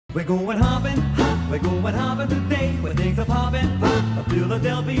We're going hopping today, where things are popping, a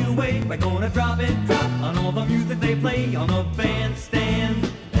Philadelphia way. We're gonna drop on all the music they play on the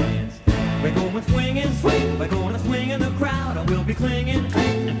bandstand. We're going swinging, we're gonna swing in the crowd, and we'll be clinging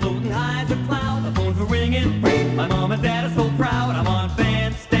and floating high as a cloud. The phones are ringing, my mom and dad are so proud. I'm on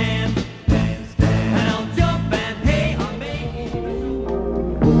bandstand, and I'll jump and hey, I'll make it.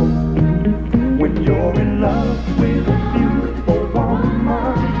 When you're in love with a beautiful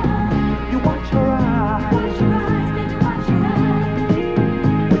woman, you watch her eyes. Watch your eyes, baby, watch your eyes.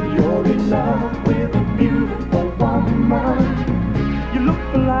 When you're in love with a beautiful woman, you look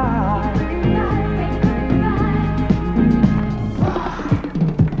fly.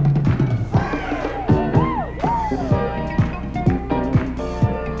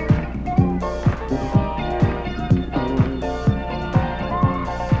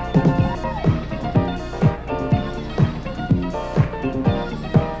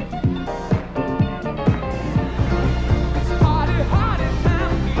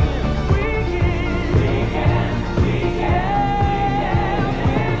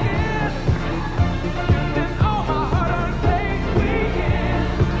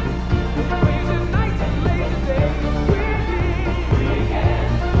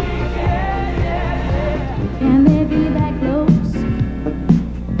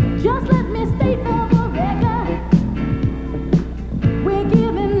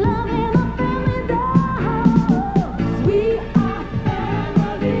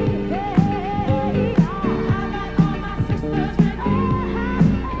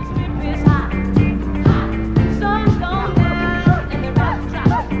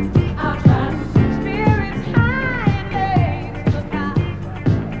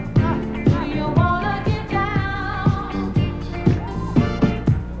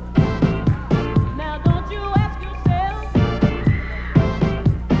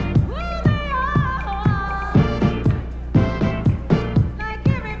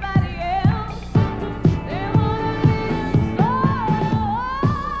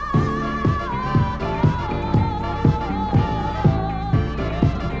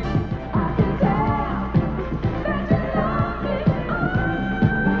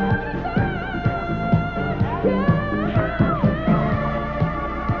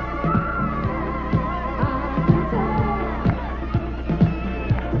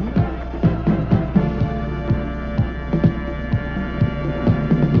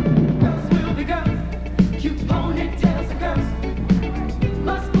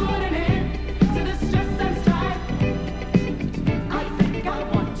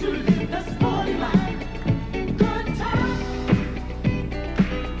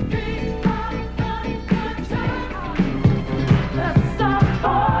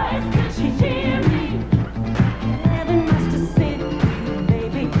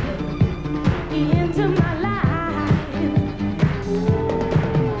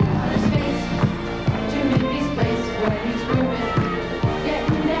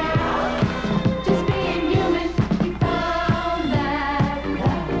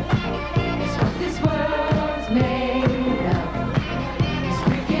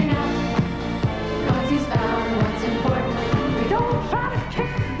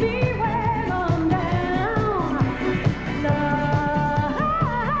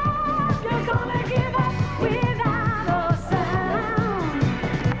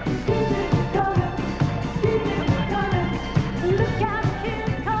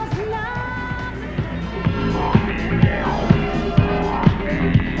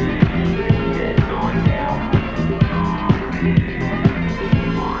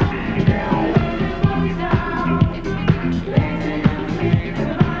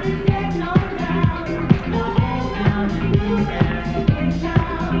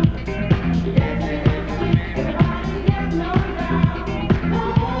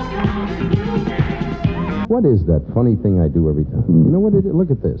 What is that funny thing I do every time? You know what it is? Look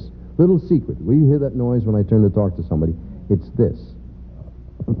at this. Little secret. Will you hear that noise when I turn to talk to somebody? It's this.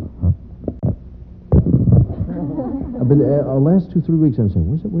 I've been, last 2-3 weeks, I'm saying,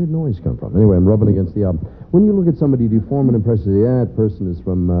 where's that weird noise come from? Anyway, I'm rubbing against the album. When you look at somebody, do you form an impression? Yeah, that person is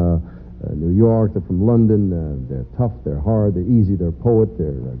from New York, they're from London, they're tough, they're hard, they're easy, they're a poet,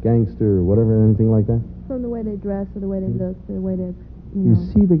 they're a gangster, or whatever, anything like that? From the way they dress, or the way they look, or the way they... You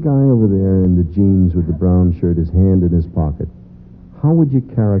see the guy over there in the jeans with the brown shirt, his hand in his pocket. How would you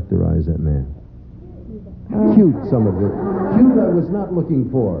characterize that man? Cute, some of it. Cute I was not looking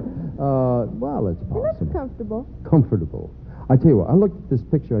for. Well, it's possible. He looks comfortable. Comfortable. I tell you what, I looked at this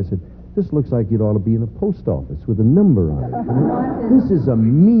picture, I said, this looks like you'd ought to be in a post office with a number on it. This is a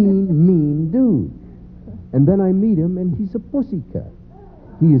mean, mean dude. And then I meet him, and he's a pussycat.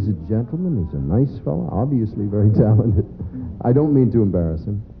 He is a gentleman. He's a nice fellow, obviously very talented. I don't mean to embarrass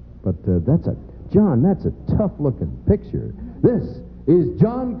him, but John, that's a tough-looking picture. This is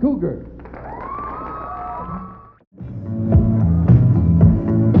John Cougar.